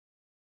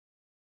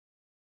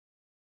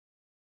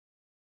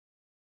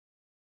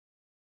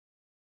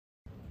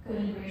Good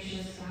and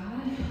gracious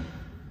God,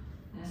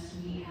 as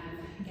we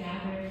have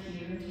gathered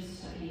here to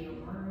study your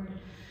word,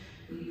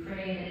 we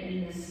pray that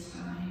in this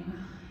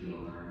time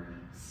your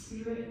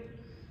Spirit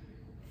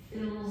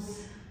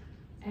fills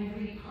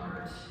every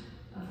part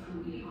of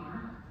who we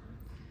are,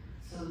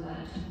 so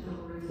that the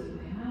words of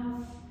my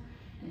mouth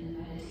and the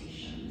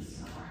meditations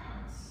of our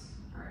hearts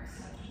are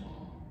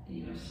acceptable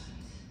in your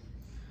sight.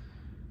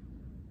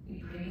 We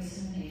pray this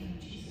in the name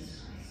of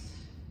Jesus Christ.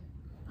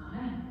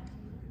 Amen.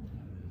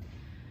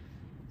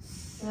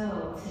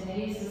 So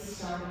today's the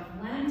start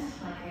of Lent.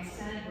 Like I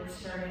said, we're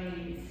starting a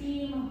new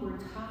theme. We're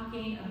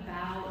talking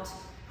about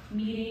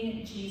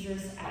meeting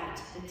Jesus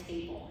at the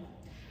table.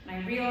 And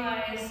I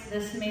realize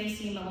this may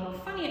seem a little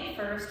funny at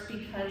first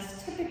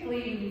because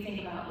typically when you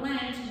think about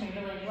Lent, you may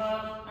be like,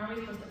 well, aren't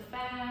we supposed to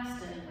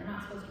fast and we're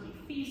not supposed to be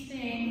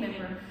feasting? Then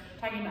we're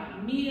talking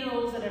about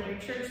meals at every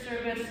church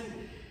service.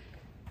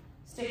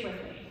 Stick with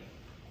me.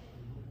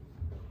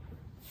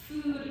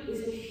 Food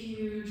is a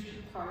huge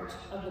part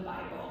of the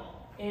Bible.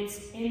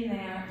 It's in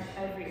there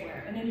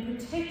everywhere. And in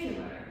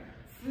particular,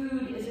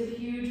 food is a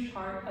huge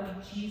part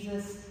of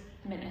Jesus'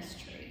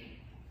 ministry.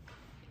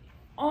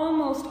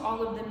 Almost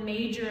all of the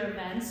major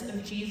events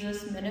of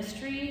Jesus'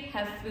 ministry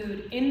have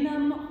food in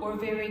them or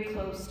very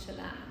close to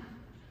them.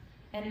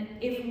 And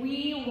if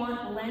we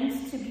want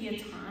Lent to be a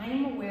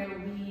time where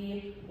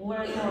we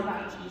learn more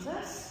about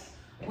Jesus,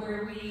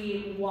 where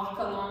we walk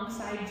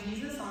alongside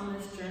Jesus on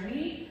this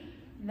journey,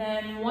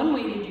 then one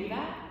way to do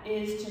that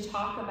is to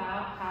talk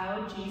about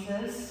how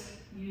Jesus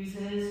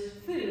uses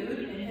food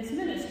in his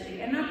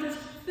ministry. And not just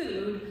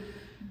food,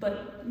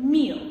 but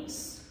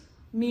meals,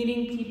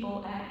 meeting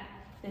people at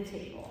the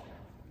table.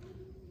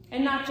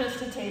 And not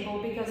just a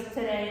table, because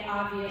today,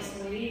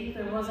 obviously,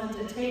 there wasn't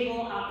a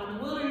table out in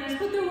the wilderness,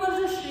 but there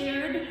was a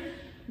shared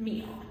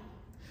meal.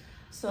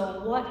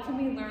 So what can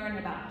we learn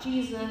about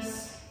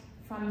Jesus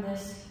from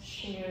this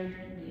shared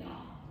meal?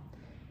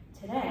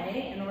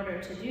 Today, in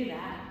order to do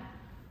that,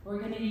 we're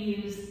going to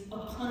use a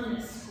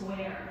Punnett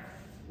square.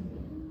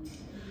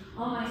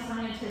 All my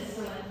scientists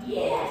are like,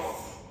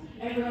 yes!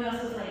 Everyone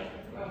else is like,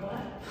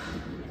 what?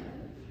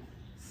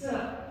 So,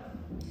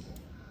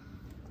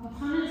 a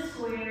Punnett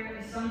square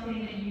is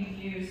something that you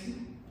use.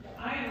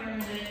 I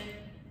learned it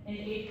in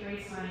 8th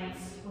grade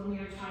science when we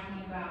were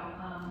talking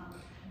about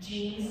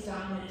genes,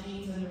 dominant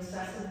genes and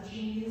recessive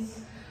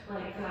genes.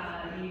 Like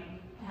you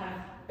have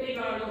big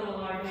R, little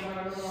r, big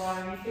R, little r,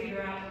 and you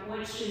figure out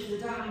which is the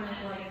dominant,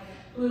 like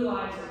blue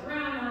eyes or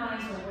brown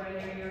eyes, or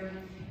whether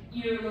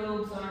your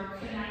earlobes are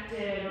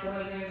connected or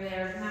whether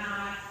they're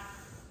not.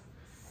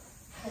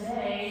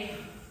 Today,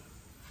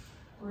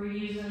 we're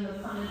using the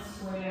Punnett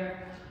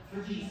square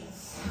for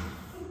Jesus.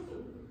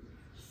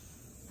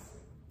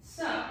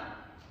 So,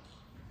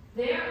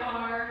 there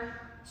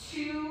are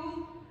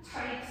two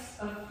types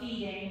of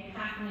feeding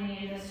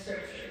happening in this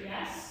scripture,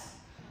 yes?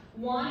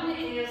 One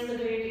is the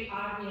very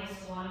obvious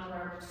one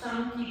where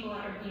some people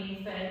are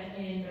being fed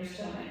in their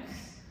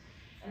stomachs.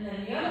 And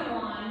then the other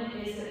one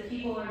is that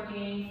people are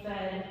being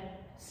fed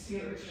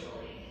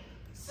spiritually.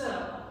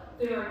 So,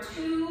 there are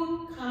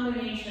two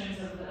combinations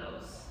of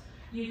those.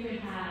 You can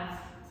have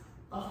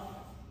a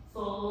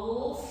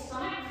full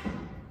stomach.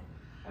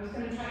 I was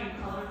going to try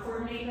and color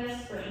coordinate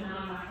this, but now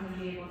I'm not going to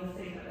be able to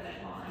think of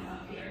it while I'm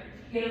up here.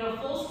 You have a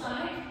full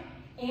stomach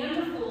and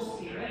a full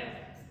spirit.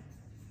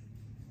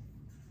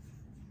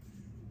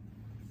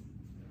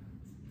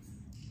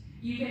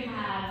 You can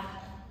have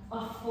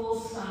a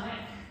full stomach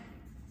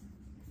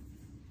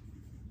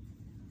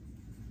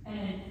and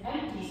an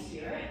empty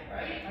spirit,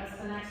 right?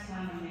 That's the next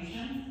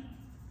combination.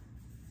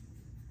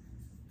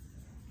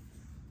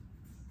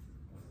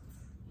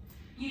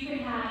 You can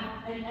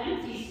have an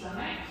empty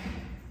stomach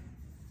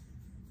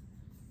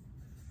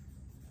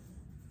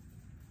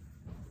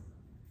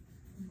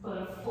but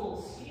a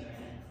full spirit.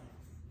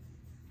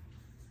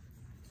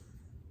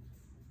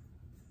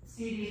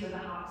 See, these are the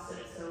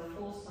opposites. So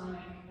full stomach,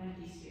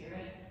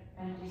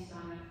 empty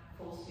stomach,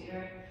 full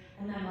spirit.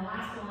 And then the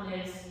last one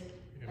is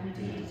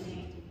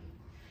empty.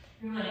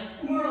 You're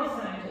like, moral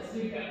scientists,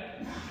 we've got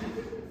it.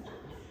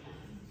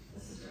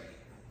 This is great.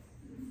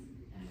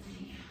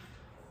 Empty.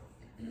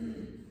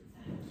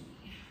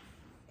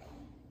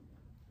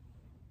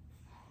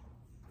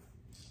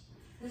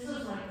 This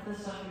is like the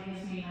stuff that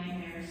gives me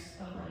nightmares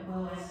of like,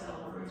 will I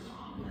spell words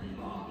wrong? And then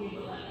you all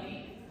giggle at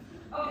me.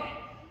 Okay.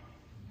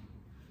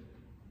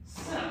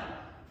 So,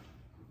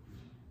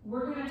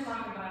 we're going to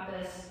talk about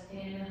this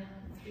in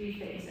 3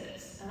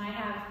 phases. And I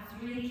have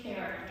 3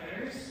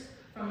 characters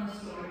from the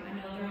story. I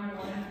know there are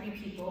more than 3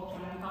 people,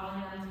 but I'm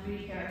calling them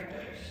 3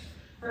 characters.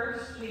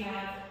 First, we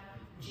have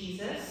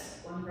Jesus,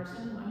 1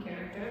 person, 1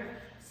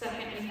 character.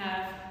 Second, we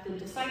have the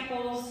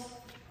disciples.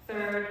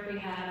 Third, we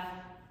have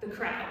the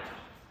crowd.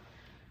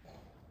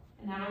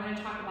 And now we're going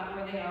to talk about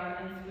where they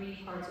are in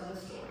 3 parts of the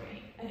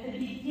story. At the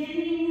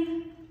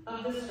beginning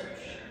of the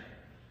scripture,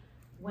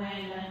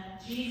 when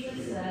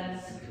Jesus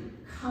says,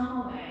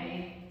 come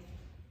away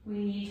We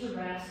need to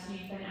rest.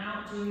 You've been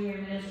out doing your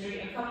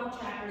ministry. A couple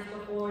chapters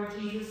before,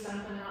 Jesus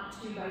sent them out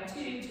 2 by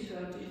 2 to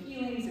go do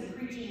healings and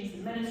preachings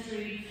and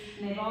ministry,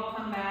 and they've all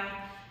come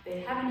back.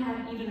 They haven't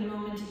had even a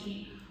moment to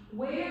eat.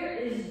 Where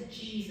is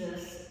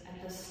Jesus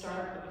at the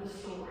start of the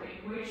story?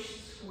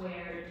 Which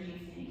square do you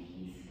think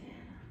he's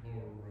in?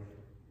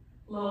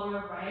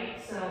 Lower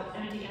right. So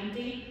empty,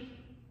 empty.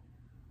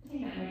 I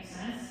think that makes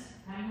sense.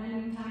 Haven't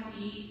had any time to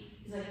eat.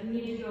 He's like, we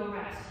need to go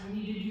rest. We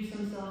need to do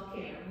some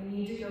self-care. We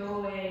need to go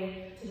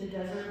away to the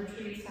desert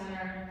retreat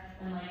center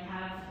and like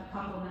have a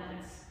couple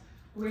minutes.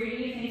 Where do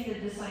you think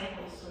the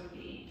disciples would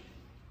be?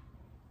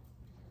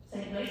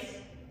 Same place?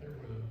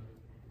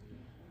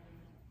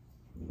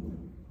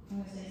 I'm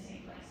going to say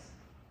same place.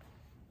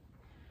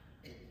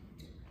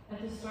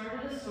 At the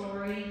start of the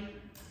story,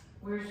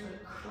 where's the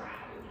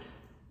crowd?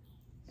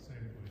 Same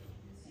place.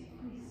 Same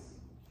place.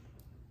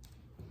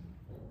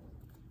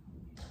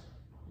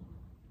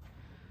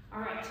 All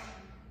right,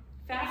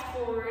 fast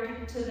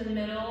forward to the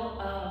middle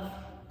of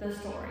the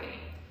story.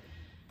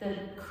 The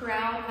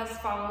crowd has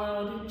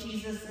followed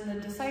Jesus and the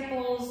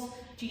disciples.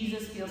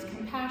 Jesus feels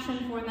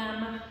compassion for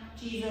them.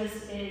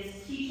 Jesus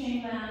is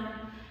teaching them.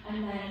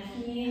 And then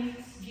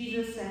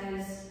Jesus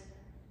says,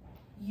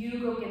 you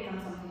go get them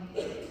something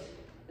to eat.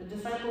 The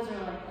disciples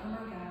are like, oh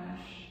my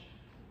gosh,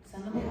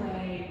 send them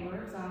away,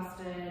 we're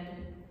exhausted.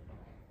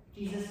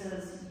 Jesus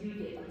says, you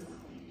get them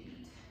something to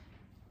eat.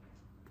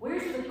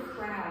 Where's the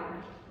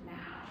crowd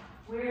now?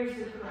 Where's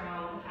the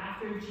crowd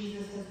after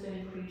Jesus has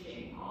been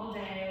preaching all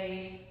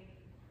day?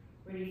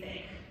 What do you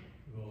think?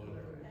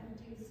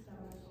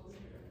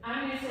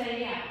 I'm going to say,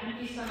 yeah,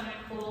 empty stomach,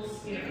 full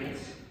spirit.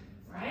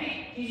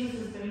 Right? Jesus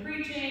has been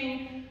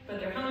preaching, but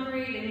they're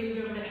hungry. They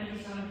moved over to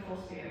empty stomach,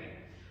 full spirit.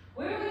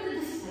 Where were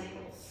the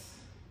disciples?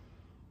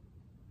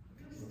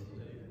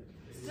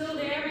 Still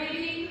there,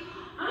 maybe?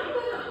 I'm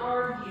going to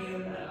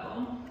argue,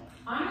 though.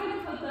 I'm going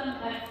to put them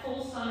at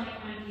full stomach,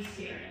 empty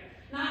spirit.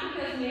 Not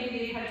because maybe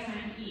they've had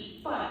time to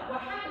eat, but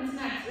what happens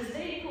next is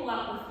they pull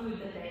out the food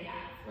that they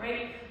have,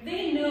 right?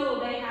 They know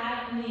they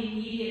have in the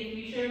immediate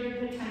future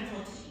the potential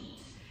to eat.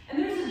 And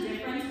there's a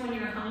difference when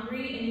you're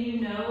hungry and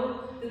you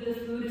know that the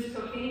food is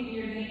cooking and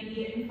you're going to eat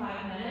it in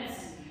 5 minutes,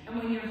 and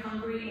when you're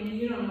hungry and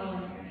you don't know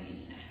when you're going to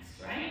eat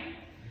next, right?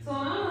 So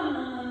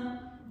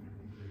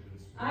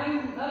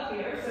I'm up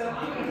here, so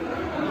I'm going to put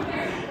it over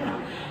there.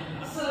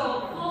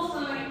 So full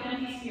stomach,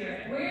 empty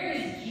spirit. Where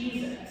is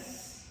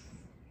Jesus?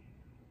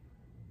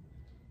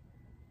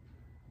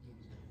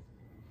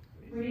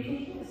 Where do you think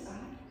he is,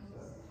 Simon?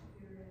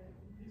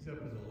 He's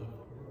up in the left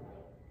corner.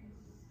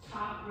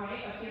 Top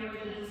right, up here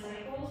with the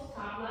disciples.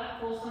 Top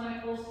left, full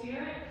stomach, full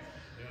spirit.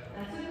 Yeah.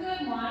 That's a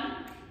good one.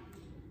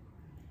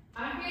 I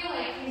feel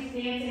like he's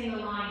dancing the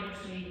line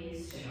between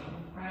these two,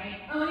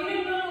 right? Oh, you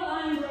didn't know the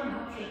lines were an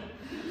option.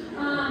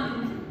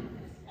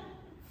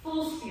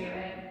 Full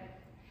spirit.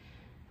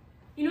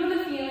 You know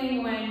the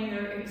feeling when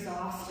you're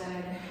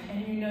exhausted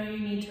and you know you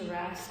need to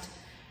rest,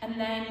 and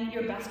then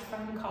your best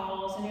friend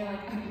calls and you're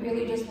like, I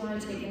really just want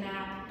to take a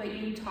nap, but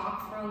you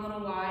talk for a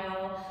little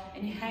while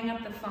and you hang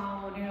up the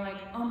phone and you're like,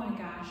 oh my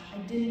gosh, I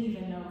didn't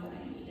even know that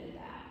I needed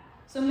that.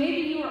 So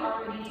maybe you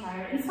are already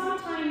tired. And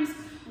sometimes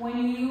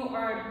when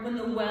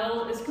the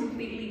well is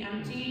completely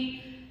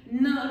empty,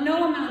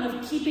 no amount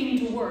of keeping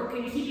to work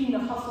and keeping the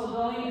hustle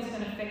going is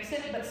going to fix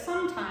it. But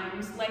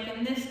sometimes, like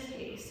in this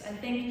case, I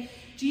think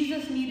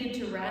Jesus needed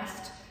to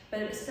rest,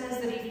 but it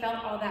says that he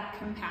felt all that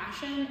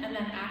compassion, and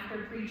then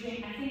after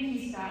preaching, I think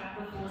he's got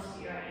the full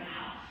spirit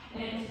now.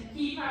 And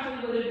he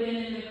probably would have been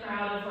in the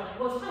crowd of like,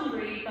 was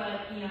hungry,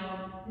 but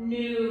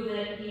knew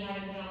that he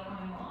had a meal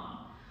coming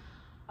along.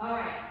 All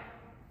right,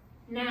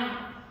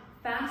 now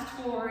fast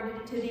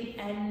forward to the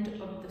end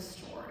of the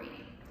story.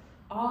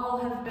 All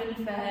have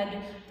been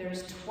fed.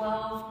 There's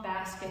 12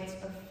 baskets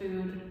of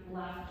food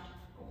left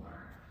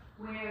over.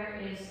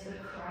 Where is the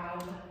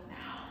crowd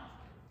now?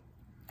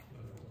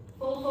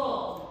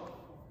 Full.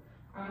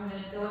 I'm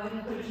going to go ahead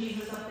and put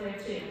Jesus up there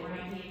too,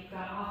 right? He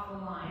got off the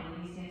line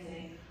and he's going to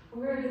say,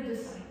 where are the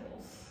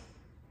disciples?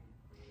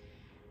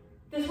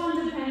 This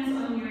one depends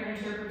on your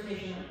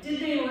interpretation.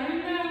 Did they learn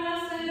their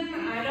lesson?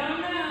 I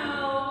don't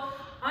know.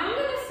 I'm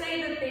going to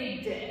say that they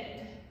did.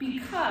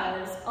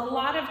 Because a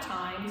lot of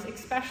times,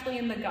 especially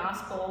in the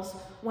Gospels,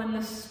 when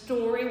the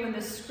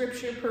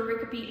scripture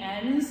pericope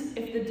ends,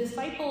 if the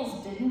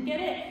disciples didn't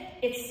get it,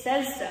 it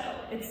says so.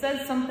 It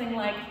says something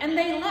like, and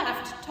they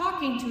left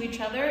talking to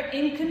each other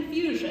in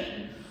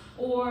confusion,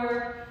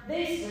 or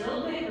they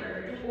still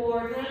bickered,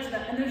 or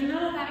that. And there's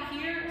none of that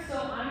here, so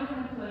I'm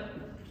going to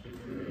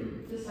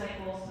put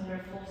disciples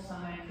under full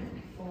stomach,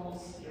 full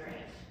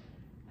spirit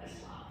as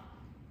well.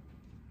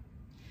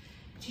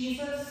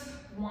 Jesus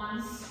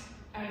wants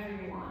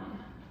everyone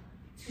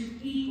to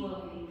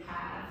equally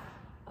have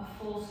a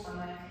full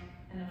stomach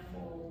and a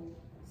full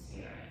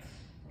spirit.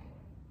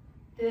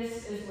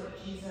 This is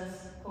what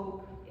Jesus'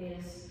 hope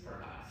is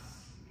for us.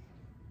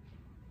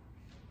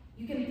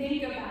 You can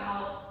think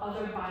about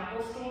other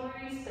Bible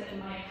stories that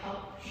might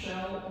help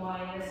show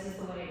why this is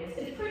the way it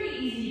is. It's pretty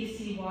easy to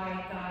see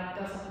why God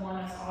doesn't want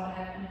us all to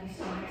have empty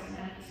stomachs and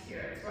empty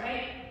spirits,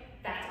 right?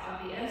 That's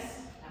obvious.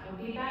 That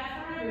would be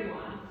bad for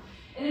everyone.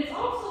 And it's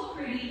also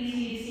pretty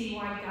easy to see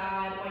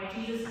why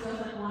Jesus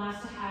doesn't want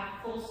us to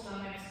have full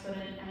stomachs but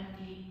an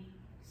empty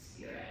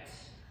spirit.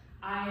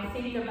 I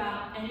think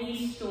about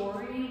any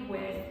story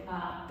with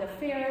the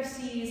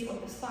Pharisees or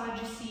the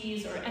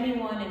Sadducees or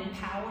anyone in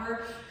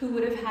power who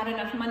would have had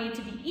enough money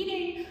to be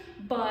eating,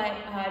 but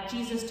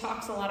Jesus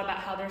talks a lot about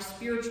how their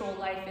spiritual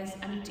life is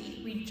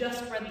empty. We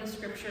just read the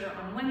scripture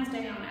on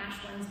Wednesday, on Ash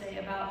Wednesday,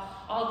 about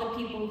all the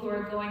people who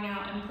are going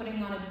out and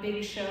putting on a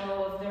big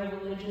show of their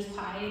religious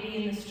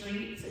piety in the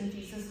streets, and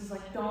Jesus is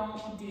like,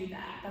 don't do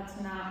that. That's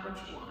not what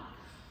you want.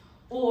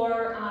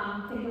 Or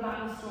think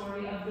about the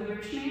story of the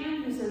rich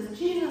man who says,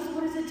 Jesus,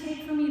 what does it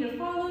take for me to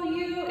follow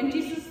you? And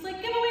Jesus is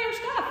like, give away your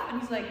stuff. And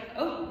he's like,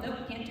 oh, no,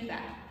 you can't do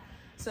that.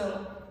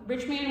 So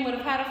rich man would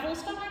have had a full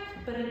stomach,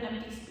 but an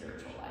empty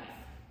spiritual life.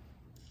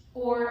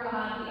 Or the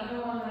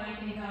other one that I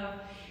think of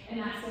in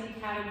that same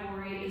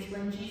category is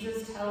when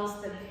Jesus tells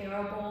the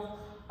parable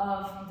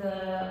of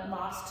the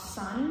lost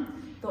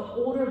son. The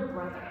older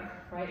brother,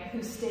 right,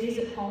 who stays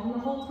at home the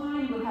whole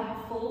time would have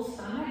a full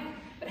stomach,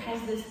 but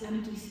has this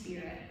empty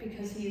spirit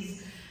because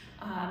he's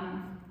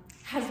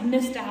has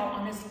missed out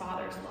on his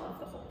father's love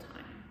the whole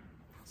time.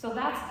 So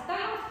that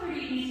was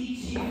pretty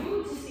easy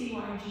too to see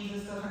why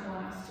Jesus doesn't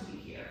want us to be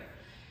here.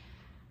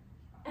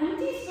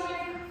 Empty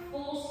stomach,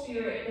 full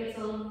spirit, it's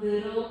a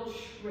little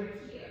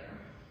trickier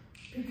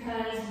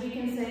because we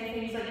can say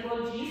things like,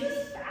 well,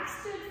 Jesus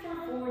fasted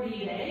for 40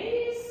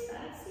 days.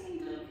 That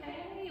seemed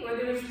okay. Or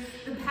there's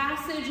the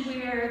passage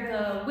where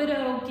the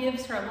widow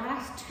gives her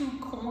last 2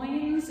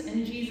 coins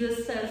and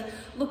Jesus says,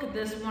 look at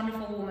this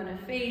wonderful woman of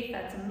faith,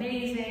 that's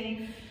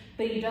amazing.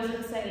 But he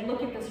doesn't say,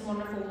 look at this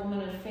wonderful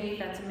woman of faith,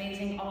 that's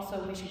amazing,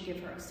 also we should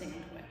give her a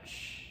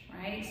sandwich,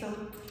 right? So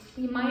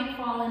we might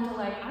fall into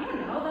like, I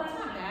don't know, that's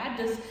not bad.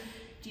 Does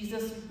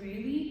Jesus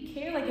really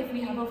care? Like if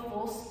we have a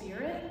full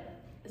spirit,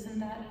 that's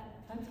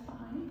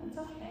fine, that's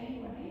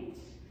okay, right?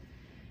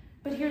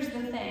 But here's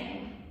the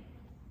thing.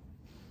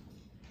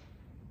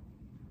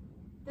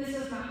 This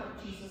is not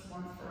what Jesus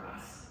wants for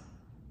us.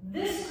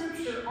 This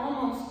scripture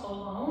almost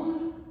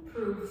alone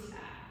proves that.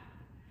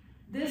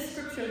 This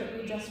scripture that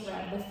we just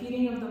read, the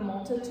feeding of the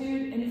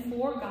multitude, in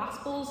 4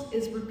 Gospels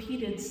is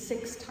repeated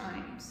 6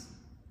 times.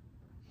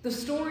 The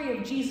story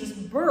of Jesus'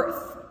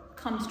 birth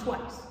comes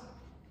twice.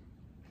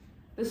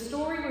 The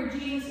story where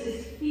Jesus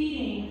is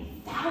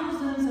feeding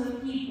thousands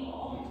of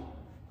people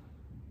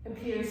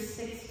appears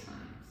 6 times.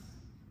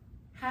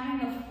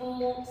 Having a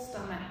full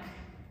stomach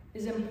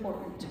is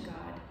important to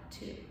God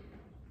too.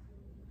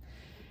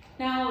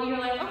 Now you're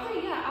like,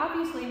 okay, yeah,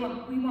 obviously we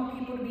want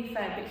people to be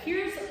fed, but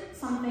here's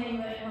something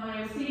that when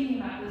I was thinking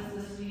about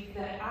this week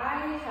that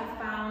I have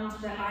found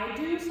that I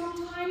do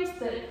sometimes,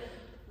 that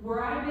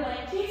where I would be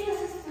like,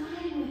 Jesus is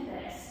fine with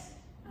this.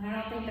 And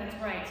I don't think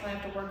that's right, so I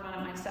have to work on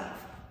it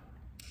myself.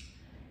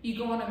 You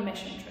go on a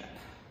mission trip,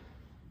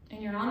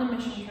 and you're on the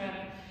mission trip,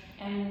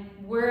 and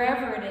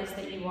wherever it is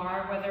that you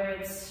are, whether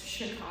it's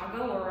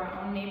Chicago or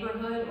our own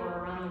neighborhood or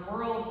around the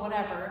world,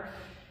 whatever,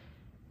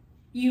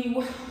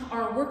 you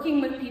are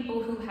working with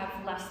people who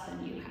have less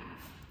than you have.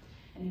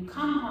 And you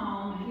come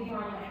home and people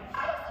are like,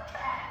 how was the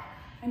trip?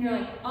 And you're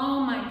like,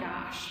 oh my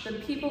gosh, the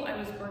people I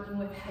was working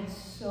with had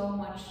so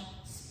much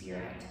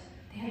spirit.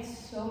 They had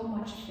so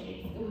much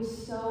faith. It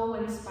was so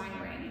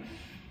inspiring.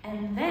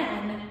 And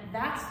then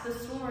that's the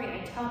story I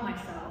tell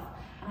myself,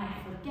 and I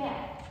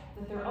forget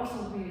that they're also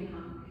really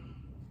hungry.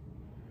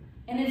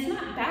 And it's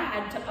not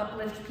bad to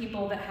uplift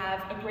people that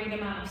have a great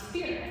amount of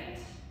spirit.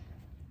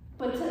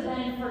 But to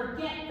then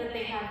forget that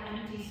they have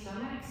empty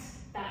stomachs,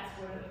 that's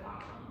where the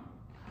problem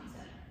comes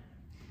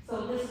in.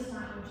 So this is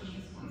not what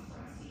Jesus wants for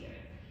us here.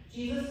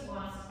 Jesus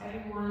wants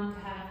everyone to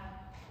have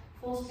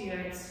full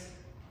spirits,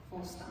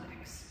 full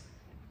stomachs.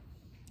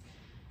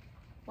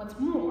 What's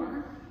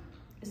more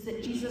is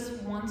that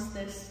Jesus wants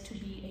this to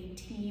be a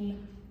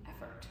team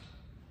effort.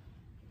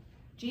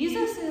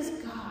 Jesus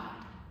is God.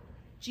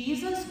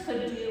 Jesus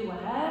could do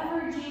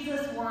whatever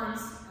Jesus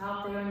wants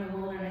out there in the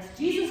wilderness.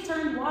 Jesus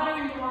turned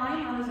water into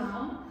wine on his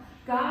own.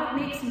 God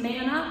makes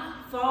manna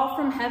fall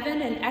from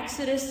heaven in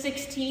Exodus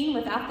 16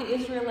 without the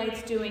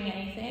Israelites doing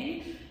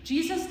anything.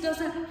 Jesus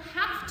doesn't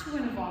have to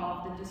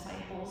involve the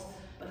disciples,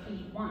 but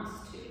he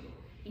wants to.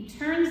 He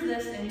turns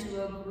this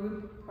into a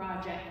group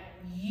project.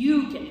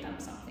 You get them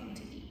something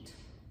to eat.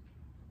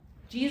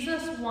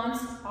 Jesus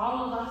wants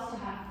all of us to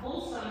have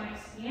full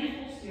stomachs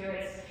and full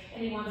spirits,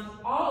 and he wants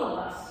all of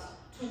us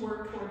to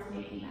work towards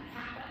making that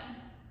happen,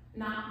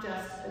 not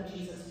just a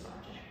Jesus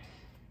project.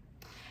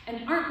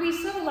 And aren't we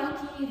so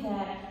lucky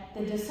that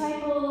the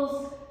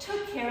disciples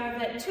took care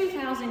of it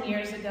 2,000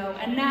 years ago,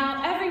 and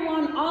now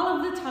everyone, all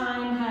of the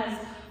time, has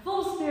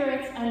full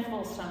spirits and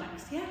full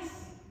stomachs?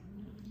 Yes?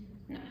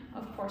 No,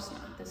 of course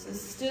not. This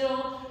is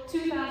still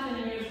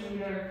 2,000 years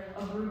later,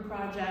 a group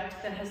project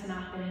that has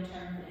not been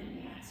turned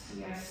in yet.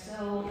 We are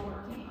still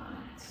working on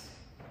it.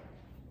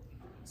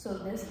 So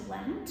this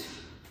Lent,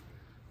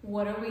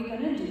 what are we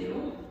going to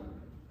do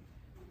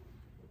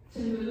to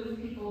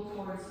move people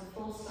towards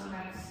full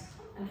stomachs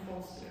and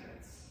full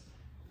spirits?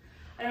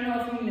 I don't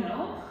know if you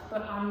know,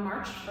 but on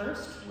March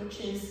 1st,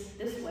 which is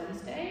this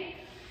Wednesday,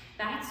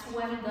 that's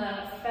when the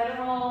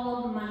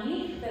federal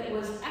money that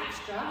was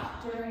extra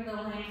during the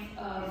length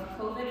of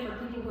COVID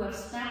for people who have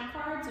SNAP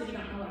cards. If you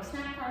don't know what a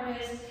SNAP card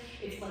is,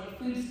 it's like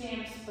food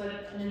stamps,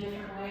 but in a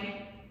different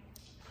way.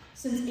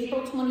 Since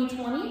April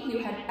 2020, you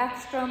had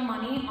extra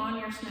money on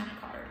your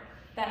SNAP card.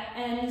 That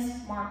ends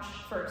March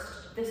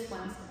 1st, this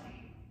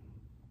Wednesday.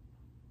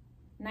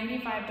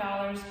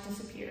 $95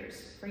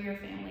 disappears for your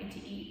family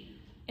to eat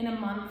in a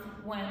month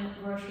when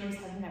groceries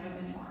have never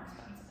been more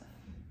expensive.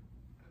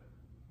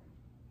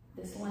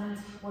 This Lent,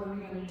 what are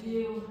we going to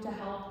do to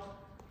help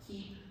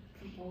keep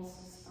people's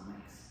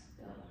stomachs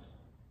filled?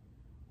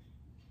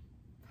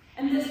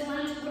 And this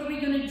Lent, what are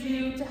we going to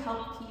do to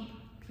help keep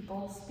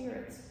people's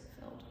spirits filled?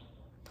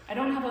 I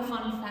don't have a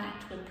fun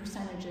fact with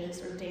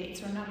percentages or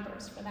dates or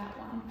numbers for that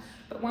one,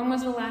 but when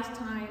was the last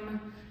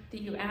time that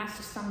you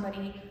asked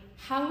somebody,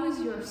 how is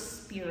your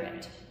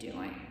spirit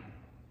doing?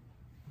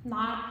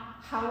 Not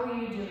how are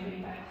you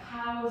doing, but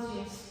how is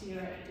your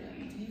spirit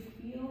doing? Do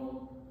you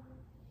feel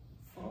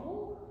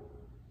full?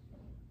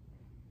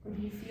 Or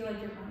do you feel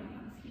like you're running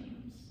on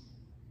fumes?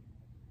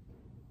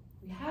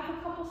 We have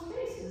a couple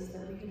spaces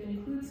that we could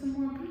include some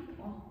more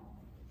people.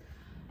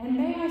 And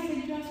may I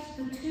suggest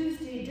the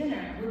Tuesday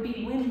dinner would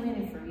be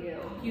win-win for you.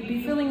 You'd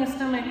be filling a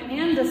stomach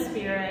and a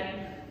spirit.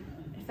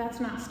 If that's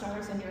not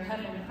stars in your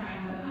heaven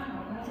crying, but I don't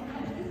know.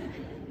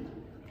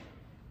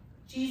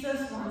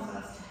 Jesus wants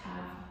us to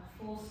have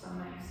full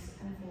stomachs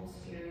and full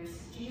spirits.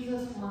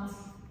 Jesus wants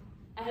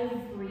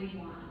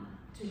everyone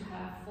to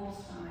have full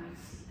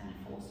stomachs and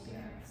full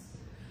spirits.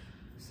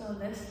 So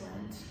this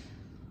Lent,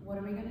 what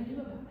are we going to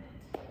do about it?